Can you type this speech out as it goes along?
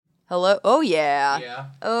Hello? Oh, yeah. Yeah.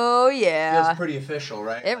 Oh, yeah. Feels pretty official,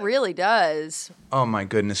 right? It really does. Oh, my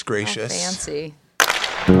goodness Oh, gracious. fancy. I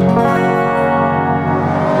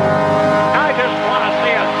just want to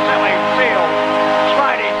see a silly field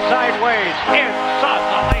sliding sideways inside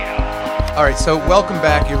the layout. All right, so welcome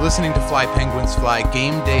back. You're listening to Fly Penguins Fly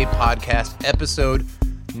Game Day Podcast, episode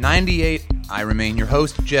 98. I remain your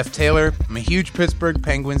host, Jeff Taylor. I'm a huge Pittsburgh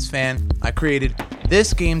Penguins fan. I created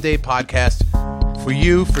this Game Day Podcast for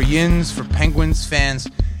you, for Yins, for Penguins fans,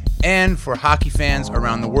 and for hockey fans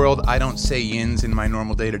around the world. I don't say Yins in my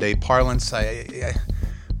normal day-to-day parlance.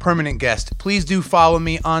 Permanent guest. Please do follow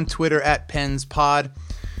me on Twitter at PensPod,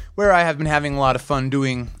 where I have been having a lot of fun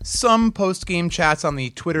doing some post-game chats on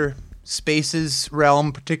the Twitter Spaces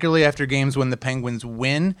realm, particularly after games when the Penguins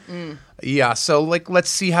win. Yeah, so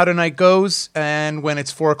let's see how tonight goes, and when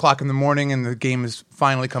it's 4 o'clock in the morning and the game has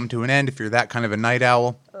finally come to an end, if you're that kind of a night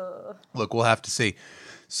owl, look, we'll have to see.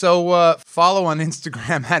 So follow on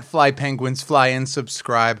Instagram at Fly Penguins Fly and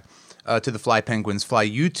subscribe to the Fly Penguins Fly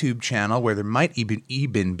YouTube channel, where there might even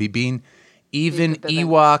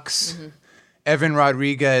Ewoks, Evan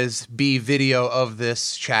Rodriguez be video of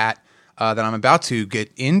this chat that I'm about to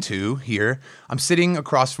get into here. I'm sitting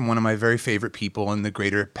across from one of my very favorite people in the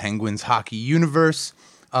greater Penguins hockey universe,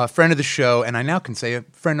 a friend of the show, and I now can say a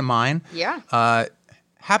friend of mine. Yeah.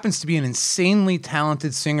 Happens to be an insanely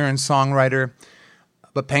talented singer and songwriter,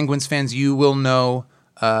 but Penguins fans, you will know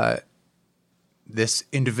this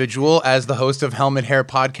individual as the host of Helmet Hair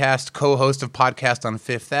Podcast, co-host of Podcast on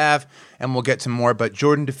Fifth Ave, and we'll get to more. But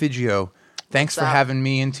Jordan DeFigio, thanks for having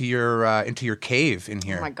me into your cave in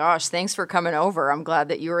here. Oh, my gosh. Thanks for coming over. I'm glad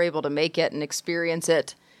that you were able to make it and experience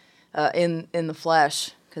it in the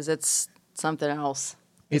flesh, because it's something else.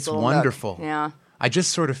 It's wonderful. Yeah. I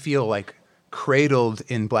just sort of feel like cradled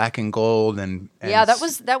in black and gold. And yeah, that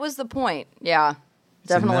was the point. Yeah,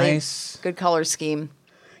 definitely. Nice, good color scheme.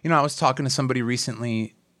 You know, I was talking to somebody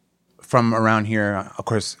recently from around here. Of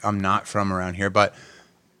course, I'm not from around here, but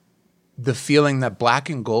the feeling that black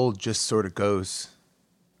and gold just sort of goes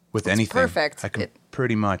with anything. Perfect. I can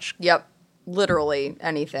pretty much. Yep. Literally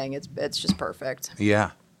anything. It's just perfect.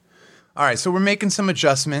 Yeah. All right. So we're making some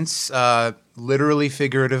adjustments, literally,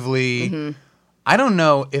 figuratively. Mm-hmm. I don't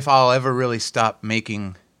know if I'll ever really stop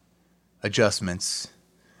making adjustments.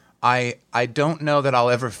 I don't know that I'll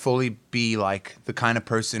ever fully be like the kind of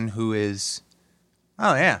person who is,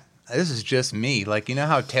 oh yeah, this is just me. Like, you know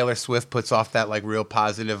how Taylor Swift puts off that like real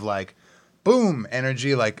positive, like, boom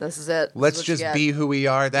energy, like, this is it. Let's just be who we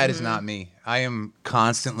are. That is not me. I am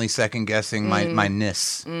constantly second guessing my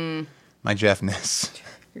ness, my Jeff-ness.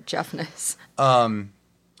 Your Jeff-ness.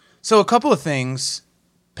 So a couple of things,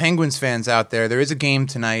 Penguins fans out there, there is a game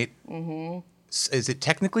tonight. Mm-hmm. Is it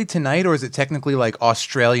technically tonight, or is it technically like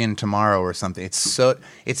Australian tomorrow or something? It's such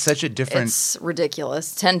a different. It's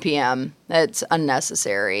ridiculous. 10 p.m. It's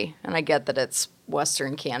unnecessary, and I get that it's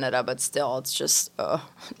Western Canada, but still, it's just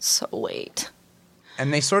it's so late.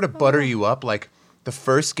 And they sort of butter you up. Like the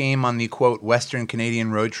first game on the quote Western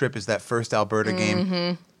Canadian road trip is that first Alberta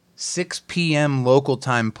game, 6 p.m. local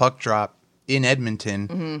time puck drop in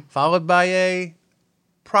Edmonton, followed by a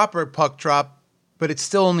proper puck drop. But it's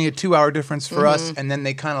still only a 2-hour difference for us, and then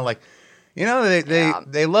they kind of like, you know,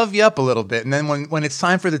 they love you up a little bit. And then when it's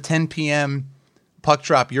time for the 10 p.m. puck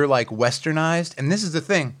drop, you're like westernized. And this is the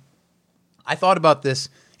thing. I thought about this,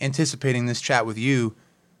 anticipating this chat with you,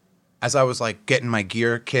 as I was like getting my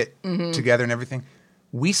gear kit together and everything.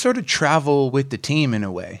 We sort of travel with the team in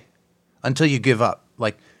a way until you give up.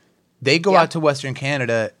 Like they go out to Western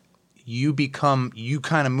Canada, you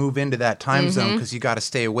kind of move into that time zone because you got to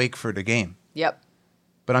stay awake for the game. Yep.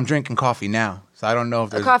 But I'm drinking coffee now, so I don't know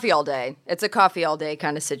if there's... A coffee all day. It's a coffee all day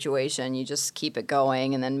kind of situation. You just keep it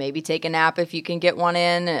going and then maybe take a nap if you can get one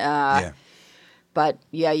in. But,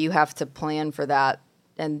 yeah, you have to plan for that.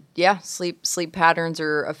 And, yeah, sleep patterns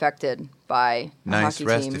are affected by a nice hockey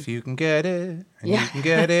rest team. if you can get it, and you can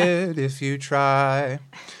get it if you try.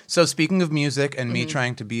 So speaking of music and me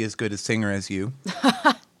trying to be as good a singer as you,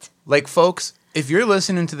 like, folks... If you're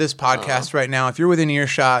listening to this podcast right now, if you're within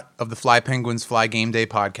earshot of the Fly Penguins Fly Game Day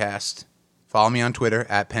podcast, follow me on Twitter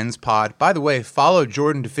at PensPod. By the way, follow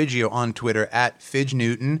Jordan DeFigio on Twitter at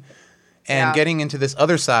FidgeNewton. And getting into this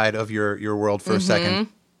other side of your world for a second,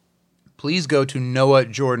 please go to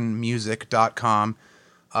noahjordanmusic.com.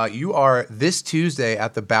 You are this Tuesday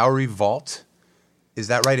at the Bowery Vault. Is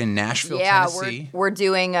that right, in Nashville, Tennessee? Yeah, we're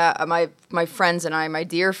doing, my friends and I, my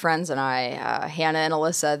dear friends and I, Hannah and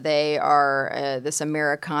Alyssa, they are this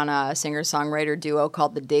Americana singer-songwriter duo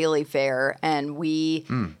called The Daily Fair, and we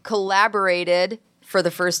collaborated for the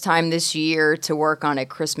first time this year to work on a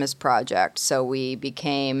Christmas project. So we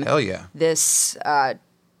became this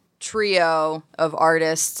trio of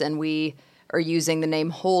artists, and we are using the name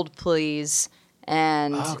Hold Please.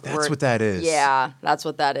 And that's what that is. Yeah, that's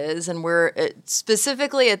what that is. And we're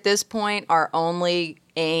specifically at this point, our only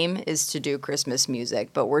aim is to do Christmas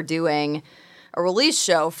music, but we're doing a release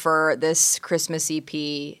show for this Christmas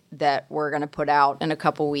EP that we're going to put out in a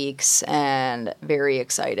couple weeks, and very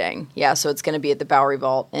exciting. Yeah, so it's going to be at the Bowery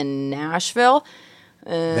Vault in Nashville.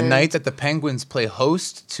 The night that the Penguins play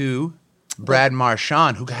host to Brad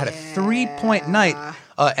Marchand, who had a 3-point night,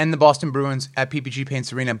 and the Boston Bruins at PPG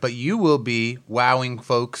Paints Arena. But you will be wowing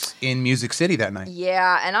folks in Music City that night.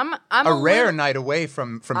 Yeah, and I'm a rare night away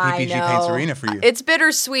from PPG Paints Arena for you. It's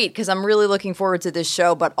bittersweet because I'm really looking forward to this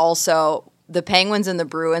show, but also the Penguins and the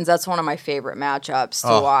Bruins, that's one of my favorite matchups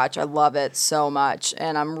to watch. I love it so much.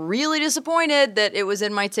 And I'm really disappointed that it was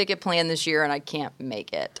in my ticket plan this year and I can't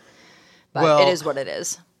make it. But it is what it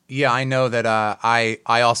is. Yeah, I know that I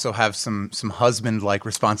also have some husband-like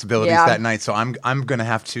responsibilities that night, so I'm going to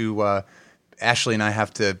have to Ashley and I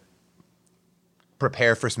have to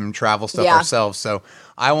prepare for some travel stuff ourselves. So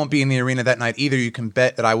I won't be in the arena that night either. You can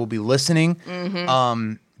bet that I will be listening.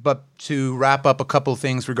 Mm-hmm. But to wrap up a couple of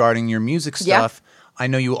things regarding your music stuff, I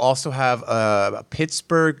know you also have a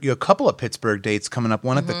couple of Pittsburgh dates coming up.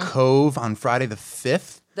 One at the Cove on Friday the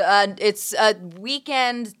 5th. It's a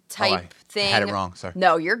weekend type thing. I had it wrong. Sorry.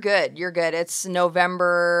 No, you're good. You're good. It's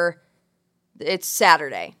November. It's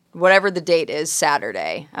Saturday. Whatever the date is,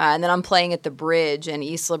 Saturday. And then I'm playing at the Bridge in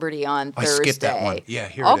East Liberty on Thursday. I skipped that one. Yeah,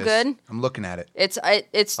 here All it is. good. I'm looking at it. It's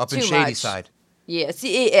up too in much. Shadyside. Yeah, it's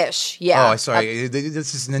ish. Yeah. Oh, sorry.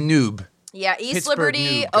 This is the noob. Yeah, East Pittsburgh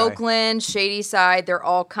Liberty, Oakland, Shadyside. They're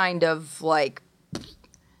all kind of like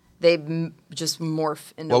they just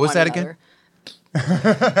morph into what was one that another.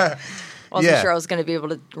 Again? Wasn't sure I was going to be able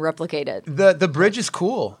to replicate it. The Bridge is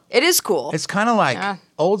cool. It is cool. It's kind of like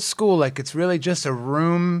old school. Like it's really just a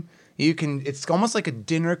room. It's almost like a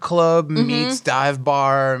dinner club meets dive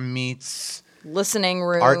bar meets listening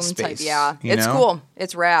room art space. Type. Yeah, it's cool.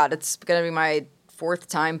 It's rad. It's going to be my 4th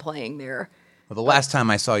time playing there. Well, the last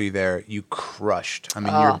time I saw you there, you crushed. I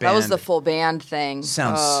mean, your band. That was the full band thing.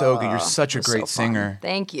 Sounds so good. You're such a great singer.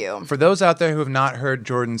 Thank you. For those out there who have not heard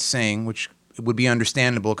Jordan sing, which would be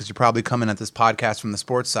understandable because you're probably coming at this podcast from the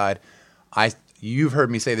sports side, you've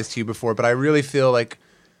heard me say this to you before, but I really feel like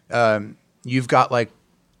you've got like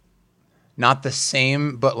not the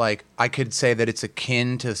same, but like I could say that it's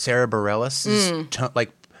akin to Sarah Bareilles'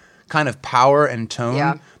 like kind of power and tone.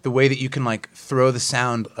 Yeah. The way that you can like throw the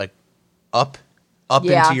sound like up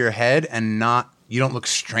into your head and you don't look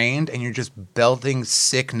strained and you're just belting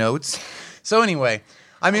sick notes. So anyway,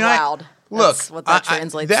 I mean, loud. Look, that's what that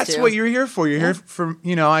translates that's to. what you're here for. You're here for,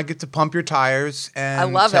 I get to pump your tires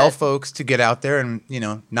and tell folks to get out there and,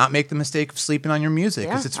 not make the mistake of sleeping on your music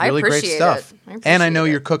because it's really great stuff. And I know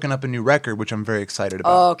you're cooking up a new record, which I'm very excited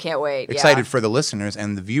about. Oh, can't wait. Excited for the listeners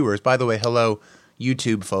and the viewers. By the way, hello,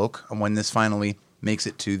 YouTube folk, when this finally makes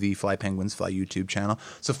it to the Fly Penguins Fly YouTube channel.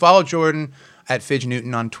 So follow Jordan at Fidge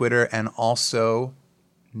Newton on Twitter and also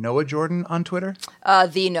Noah Jordan on Twitter?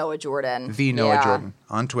 The Noah Jordan. The Noah Jordan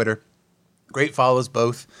on Twitter. Great follows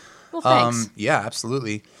both. Well, thanks. Yeah,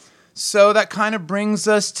 absolutely. So that kind of brings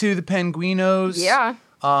us to the Penguinos. Yeah.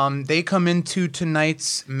 They come into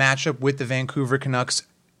tonight's matchup with the Vancouver Canucks,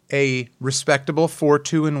 a respectable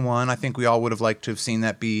 4-2-1. I think we all would have liked to have seen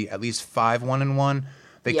that be at least 5-1-1.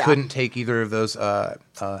 They couldn't take either of those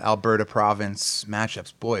Alberta province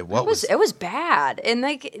matchups. Boy, it was bad. And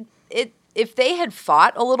like if they had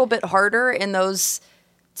fought a little bit harder in those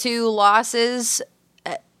 2 losses,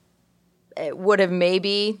 it would have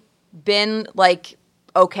maybe been like,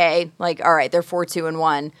 okay, like, all right, they're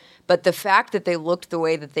 4-2-1. But the fact that they looked the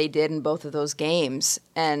way that they did in both of those games,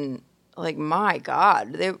 and like, my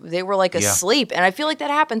God, they were like asleep. And I feel like that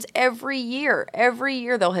happens every year. Every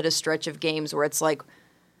year they'll hit a stretch of games where it's like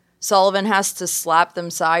Sullivan has to slap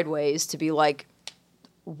them sideways to be like,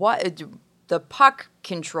 what? The puck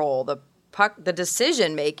control, the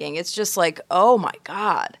decision making. It's just like, oh my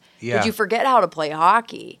God. Yeah. Did you forget how to play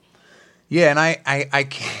hockey? Yeah, and I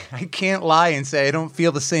can't lie and say I don't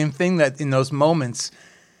feel the same thing that in those moments.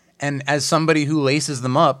 And as somebody who laces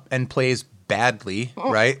them up and plays badly,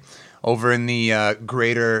 right, over in the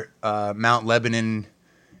greater Mount Lebanon,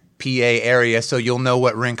 PA area, so you'll know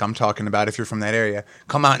what rink I'm talking about if you're from that area.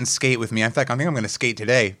 Come out and skate with me. In fact, I think I'm going to skate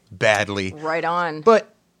today badly. Right on.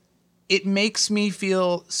 But it makes me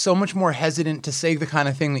feel so much more hesitant to say the kind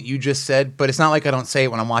of thing that you just said, but it's not like I don't say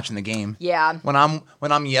it when I'm watching the game. Yeah. When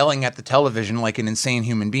I'm yelling at the television like an insane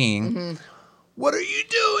human being, what are you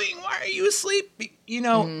doing? Why are you asleep? You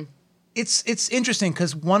know, it's interesting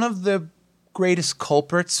because one of the greatest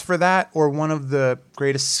culprits for that, or one of the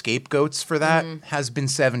greatest scapegoats for that, has been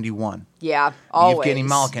 71. Yeah, always. Evgeny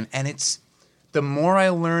Malkin. And it's the more I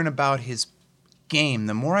learn about his game,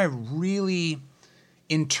 the more I really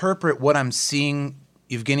interpret what I'm seeing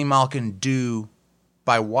Evgeny Malkin do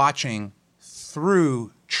by watching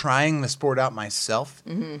through trying the sport out myself.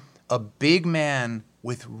 A big man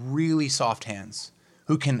with really soft hands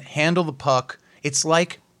who can handle the puck. It's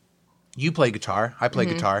like you play guitar, I play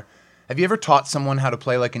guitar. Have you ever taught someone how to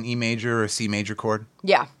play like an E major or a C major chord?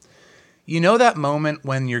 Yeah. You know that moment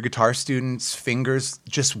when your guitar student's fingers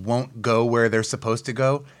just won't go where they're supposed to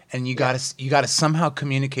go, and you gotta somehow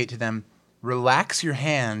communicate to them, relax your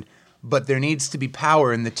hand, but there needs to be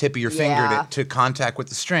power in the tip of your finger to contact with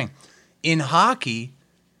the string. In hockey,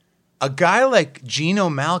 a guy like Geno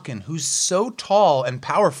Malkin, who's so tall and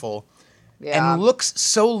powerful and looks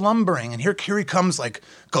so lumbering, and here he comes like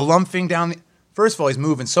galumphing down the... First of all, he's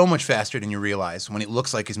moving so much faster than you realize when it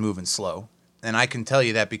looks like he's moving slow. And I can tell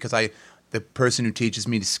you that because the person who teaches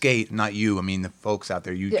me to skate, not you, I mean the folks out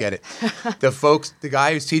there, you get it. The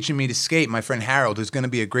guy who's teaching me to skate, my friend Harold, who's going to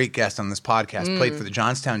be a great guest on this podcast, played for the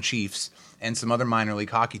Johnstown Chiefs and some other minor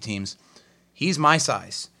league hockey teams. He's my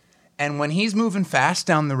size. And when he's moving fast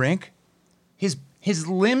down the rink, his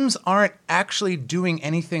limbs aren't actually doing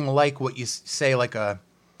anything like what you say like a...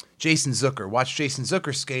 Jason Zucker. Watch Jason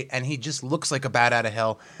Zucker skate, and he just looks like a bat out of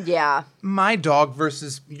hell. Yeah. My dog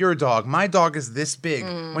versus your dog. My dog is this big.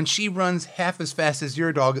 When she runs half as fast as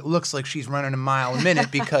your dog, it looks like she's running a mile a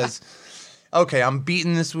minute because, okay, I'm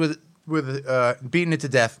beating this beating it to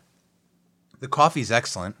death. The coffee's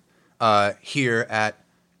excellent here at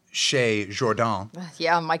Chez Jourdan.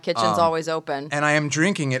 Yeah, my kitchen's always open. And I am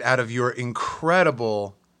drinking it out of your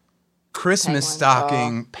incredible... Christmas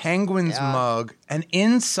stocking, Penguins mug, and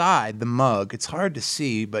inside the mug, it's hard to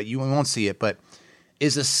see, but you won't see it, but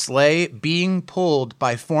is a sleigh being pulled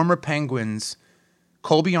by former Penguins,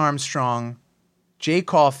 Colby Armstrong, Jay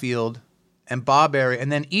Caulfield, and Bob Airy,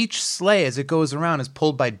 and then each sleigh as it goes around is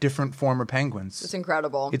pulled by different former Penguins. It's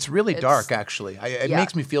incredible. It's really dark, actually. It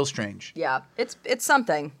makes me feel strange. Yeah, it's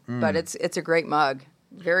something, but it's a great mug.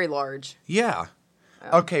 Very large. Yeah.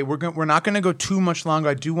 Okay, we're not going to go too much longer.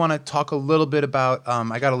 I do want to talk a little bit about.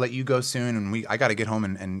 I got to let you go soon, and I got to get home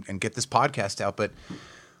and get this podcast out. But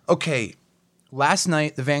okay, last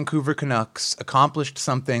night the Vancouver Canucks accomplished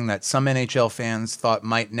something that some NHL fans thought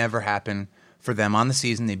might never happen for them on the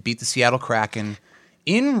season. They beat the Seattle Kraken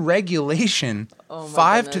in regulation,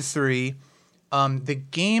 5-3. The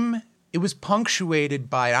game, it was punctuated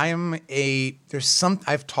by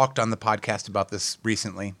I've talked on the podcast about this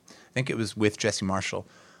recently. I think it was with Jesse Marshall.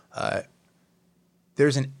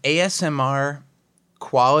 There's an ASMR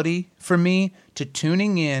quality for me to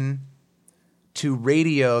tuning in to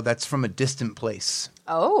radio that's from a distant place.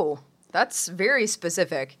 Oh, that's very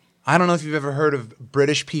specific. I don't know if you've ever heard of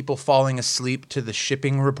British people falling asleep to the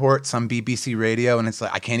shipping reports on BBC Radio, and it's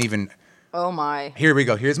like, I can't even... Oh, my. Here we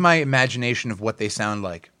go. Here's my imagination of what they sound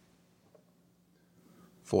like.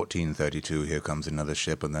 1432, here comes another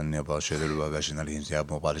ship, and then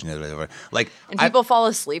like, and people fall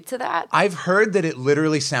asleep to that? I've heard that it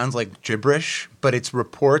literally sounds like gibberish, but it's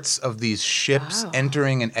reports of these ships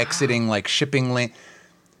entering and exiting like shipping lane.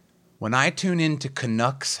 When I tune into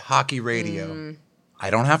Canucks hockey radio, I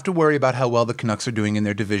don't have to worry about how well the Canucks are doing in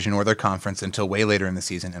their division or their conference until way later in the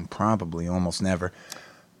season, and probably almost never.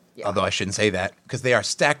 Yeah. Although I shouldn't say that, because they are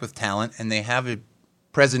stacked with talent, and they have a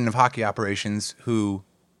president of hockey operations who,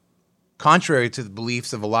 contrary to the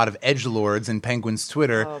beliefs of a lot of edgelords in Penguins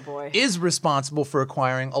Twitter, is responsible for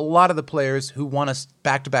acquiring a lot of the players who won us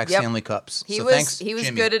back-to-back Stanley Cups. He was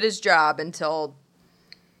good at his job until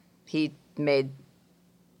he made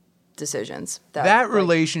decisions. That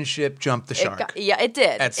relationship jumped the shark. It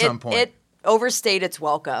did. At some point. It overstayed its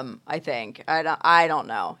welcome, I think. I don't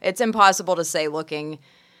know. It's impossible to say looking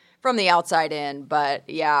from the outside in, but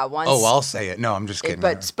yeah, once. Oh, I'll say it. No, I'm just kidding.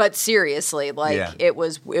 But seriously, it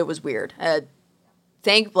was weird.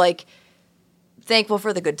 Thankful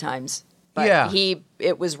for the good times. But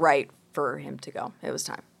it was right for him to go. It was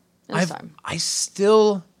time. I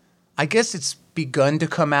guess it's begun to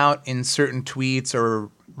come out in certain tweets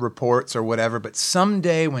or reports or whatever, but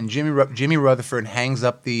someday when Jimmy Rutherford hangs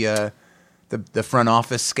up the front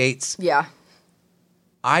office skates. Yeah.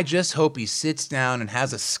 I just hope he sits down and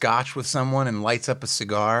has a scotch with someone and lights up a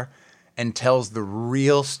cigar and tells the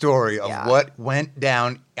real story of what went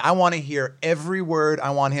down. I want to hear every word.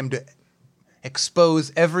 I want him to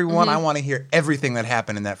expose everyone. I want to hear everything that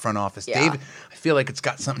happened in that front office. Yeah. David, I feel like it's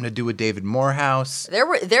got something to do with David Morehouse. There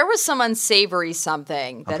was some unsavory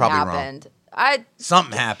something that happened.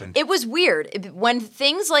 Something happened. It was weird. When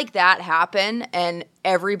things like that happen and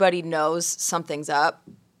everybody knows something's up,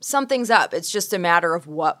 something's up. It's just a matter of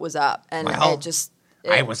what was up. And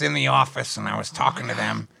I was in the office and I was talking to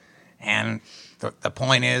them, and the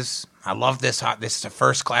point is, I love this. This is a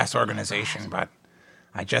first-class organization, but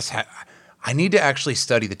I need to actually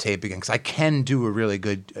study the tape again because I can do a really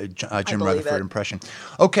good Jim Rutherford impression.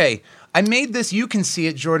 Okay, I made this. You can see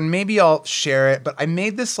it, Jordan. Maybe I'll share it, but I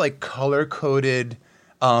made this like color-coded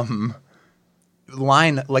line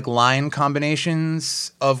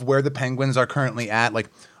combinations of where the Penguins are currently at. Like,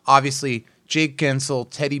 obviously, Jake Gensel,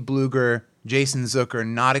 Teddy Bluger, Jason Zucker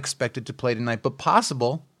not expected to play tonight, but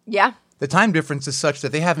possible. Yeah. The time difference is such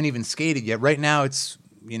that they haven't even skated yet. Right now, it's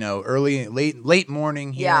late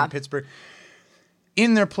morning here in Pittsburgh.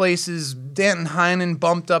 In their places, Danton Heinen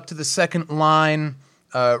bumped up to the second line.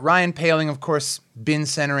 Ryan Poehling, of course, been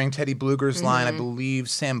centering Teddy Bluger's line. I believe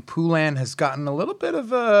Sam Poulin has gotten a little bit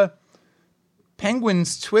of a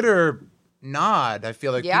Penguins Twitter nod. I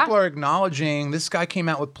feel like people are acknowledging this guy came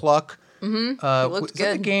out with pluck. He looked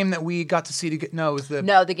good. The game that we got to see it was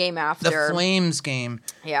the game after the Flames game.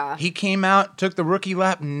 Yeah, he came out, took the rookie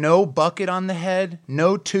lap, no bucket on the head,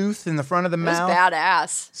 no tooth in the front of the mouth. It was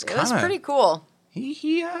badass. It was pretty cool.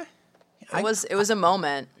 It was a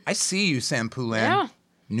moment. I see you, Sam Poulin. Yeah.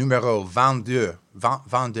 Numero 22.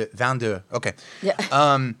 22. Okay.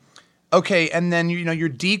 Yeah. Okay, and then your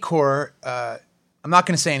decor. I'm not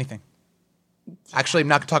going to say anything. Actually, I'm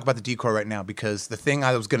not going to talk about the decor right now because the thing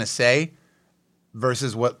I was going to say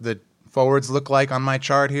versus what the forwards look like on my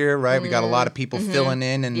chart here, right? We got a lot of people filling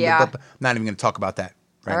in, and I'm not even going to talk about that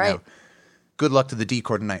right now. Good luck to the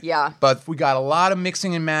decor tonight. Yeah. But we got a lot of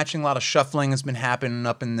mixing and matching, a lot of shuffling has been happening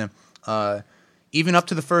up in the even up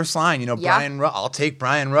to the first line. I'll take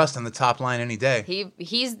Brian Rust on the top line any day.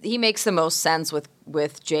 He makes the most sense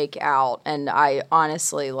with Jake out, and I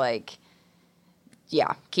honestly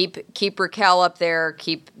keep Raquel up there,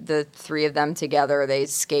 keep the three of them together. They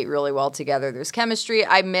skate really well together. There's chemistry.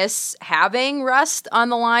 I miss having Rust on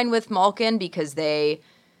the line with Malkin because they're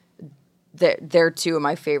two of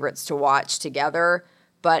my favorites to watch together.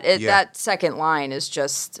 But that second line is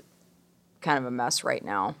just kind of a mess right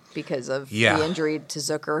now because of the injury to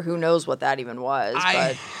Zucker. Who knows what that even was?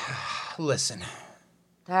 Listen,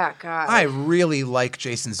 that guy. I really like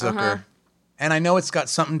Jason Zucker. And I know it's got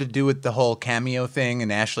something to do with the whole cameo thing,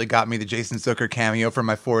 and Ashley got me the Jason Zucker cameo for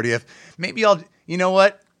my 40th. Maybe you know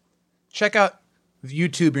what? Check out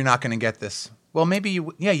YouTube. You're not going to get this. Well, maybe you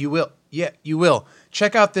will. Yeah, you will.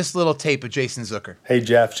 Check out this little tape of Jason Zucker. Hey,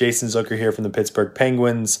 Jeff. Jason Zucker here from the Pittsburgh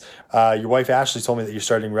Penguins. Your wife Ashley told me that you're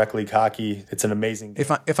starting rec league hockey. It's an amazing game.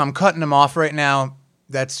 If I'm cutting him off right now,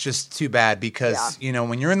 that's just too bad because,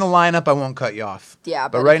 when you're in the lineup, I won't cut you off. Yeah,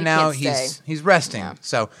 but right now he's resting. Yeah.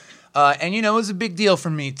 So... and it was a big deal for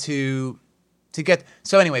me to get.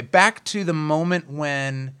 So anyway, back to the moment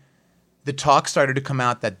when the talk started to come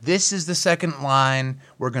out that this is the second line.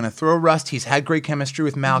 We're going to throw Rust. He's had great chemistry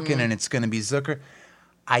with Malkin, and it's going to be Zucker.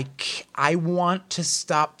 I want to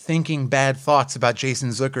stop thinking bad thoughts about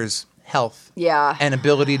Jason Zucker's health, and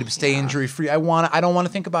ability to stay injury free. I don't want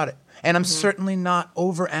to think about it, and I'm certainly not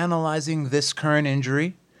overanalyzing this current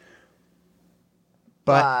injury.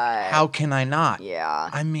 But how can I not? Yeah.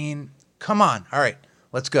 I mean, come on. All right,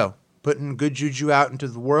 let's go. Putting good juju out into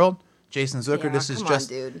the world. Jason Zucker, this is just,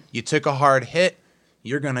 dude. You took a hard hit.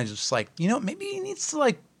 You're going to just maybe he needs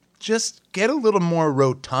to just get a little more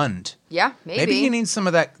rotund. Yeah, maybe. Maybe he needs some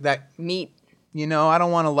of that meat. I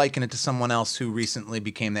don't want to liken it to someone else who recently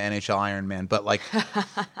became the NHL Iron Man. But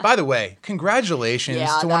by the way, congratulations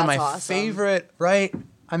to one of my favorite, right?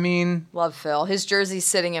 I mean... Love Phil. His jersey's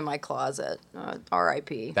sitting in my closet.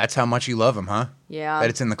 R.I.P. That's how much you love him, huh? Yeah. That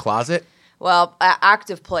it's in the closet? Well,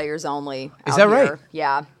 active players only. Is that right?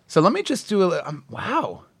 Yeah. So let me just do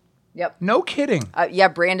wow. Yep. No kidding.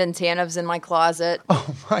 Brandon Tanev's in my closet.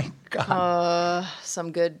 Oh, my God.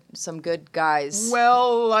 Some good guys.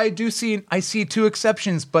 Well, I see two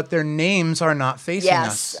exceptions, but their names are not facing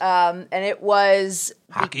us. Yes, and it was...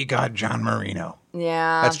 Hockey god John Marino.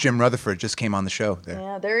 Yeah. That's Jim Rutherford, just came on the show there.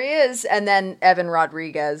 Yeah, there he is. And then Evan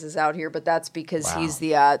Rodriguez is out here, but that's because he's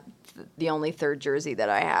the only third jersey that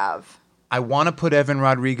I have. I want to put Evan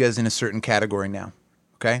Rodriguez in a certain category now,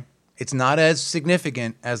 okay? It's not as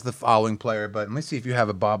significant as the following player, but let me see if you have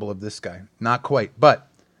a bobble of this guy. Not quite, but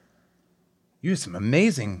you have some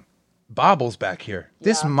amazing bobbles back here. Yeah.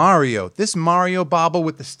 This Mario bobble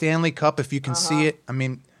with the Stanley Cup, if you can see it. I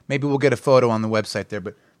mean, maybe we'll get a photo on the website there,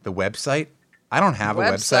 but the website, I don't have a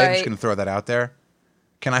website. I'm just going to throw that out there.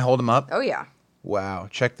 Can I hold them up? Oh, yeah. Wow.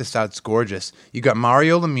 Check this out. It's gorgeous. You got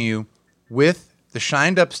Mario Lemieux with the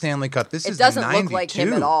shined up Stanley Cup. This is 92. It doesn't look like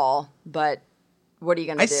him at all, but what are you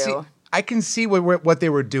going to do? I can see what they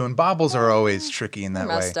were doing. Bobbles are always tricky in that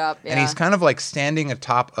way. Messed up, yeah. And he's kind of like standing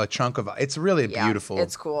atop a chunk of... It's really beautiful.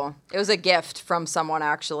 It's cool. It was a gift from someone,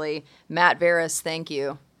 actually. Matt Veras, thank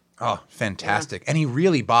you. Oh, fantastic. Yeah. And he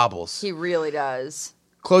really bobbles. He really does.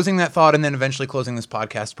 Closing that thought and then eventually closing this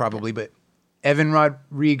podcast probably, but Evan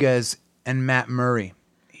Rodriguez and Matt Murray.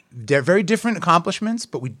 They're very different accomplishments,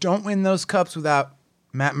 but we don't win those cups without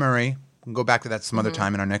Matt Murray. We'll go back to that some other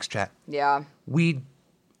time in our next chat. Yeah. We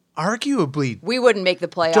arguably... We wouldn't make the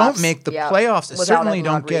playoffs. Don't make the playoffs. Certainly Evan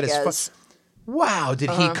don't Rodriguez. get as far... Wow,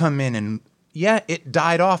 did he come in and... Yeah, it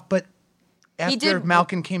died off, but after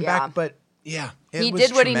Malkin came back, but yeah, it he was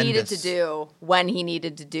did what tremendous. he needed to do when he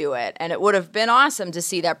needed to do it. And it would have been awesome to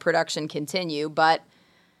see that production continue, but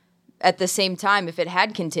at the same time, if it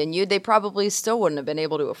had continued, they probably still wouldn't have been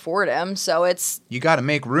able to afford him. So it's... You got to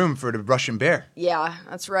make room for the Russian Bear. Yeah,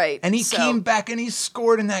 that's right. And he came back and he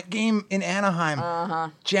scored in that game in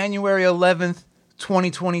Anaheim. January 11th,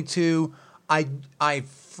 2022. I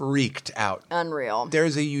freaked out. Unreal.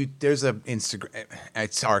 There's a Instagram.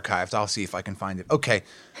 It's archived. I'll see if I can find it. Okay.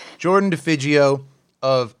 Jordan DeFigio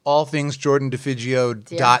of all things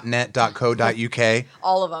jordandeFigio.net.co.uk.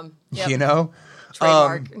 All of them. Yep. You know?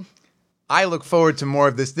 Trademark. I look forward to more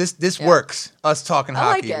of this. This works. Us talking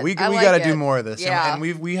hockey. Like it. We got to do more of this. Yeah. And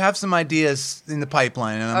we have some ideas in the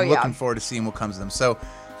pipeline, and I'm looking forward to seeing what comes of them. So,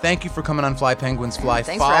 thank you for coming on Fly Penguins Fly.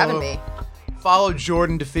 Thanks for having me. Follow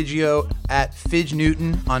Jordan DeFigio at Fidge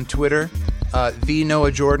Newton on Twitter, the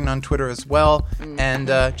Noah Jordan on Twitter as well, and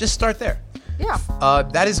just start there. Yeah.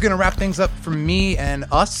 That is going to wrap things up for me and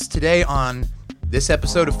us today on this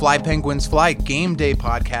episode of Fly Penguins Fly Game Day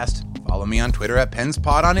Podcast. Follow me on Twitter at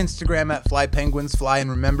PensPod, on Instagram at Fly Penguins Fly, and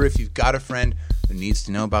remember, if you've got a friend who needs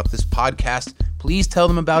to know about this podcast, please tell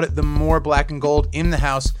them about it. The more black and gold in the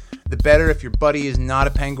house, the better. If your buddy is not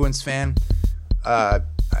a Penguins fan, I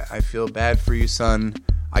feel bad for you, son.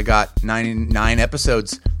 I got 99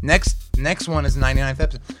 episodes. Next one is 99th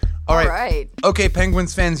episode. All right. Okay,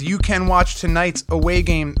 Penguins fans, you can watch tonight's away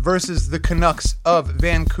game versus the Canucks of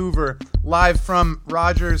Vancouver live from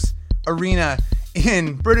Rogers Arena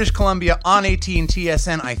in British Columbia on AT&T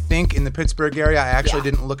TSN, I think, in the Pittsburgh area. I actually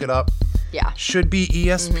didn't look it up. Yeah. Should be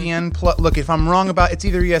ESPN Plus. Look, if I'm wrong about it's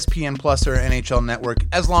either ESPN Plus or NHL Network.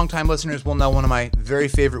 As longtime listeners will know, one of my very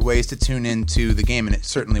favorite ways to tune into the game, and it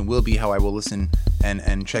certainly will be how I will listen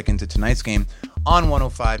and check into tonight's game, on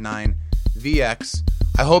 105.9 VX.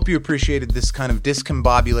 I hope you appreciated this kind of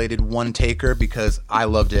discombobulated one-taker, because I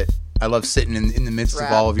loved it. I love sitting in the midst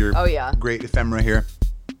of all of your great ephemera here.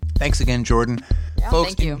 Thanks again, Jordan. Yeah,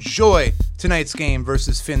 folks, thank you. Enjoy tonight's game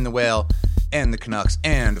versus Finn the Whale and the Canucks.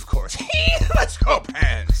 And, of course, let's go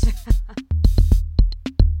Pens!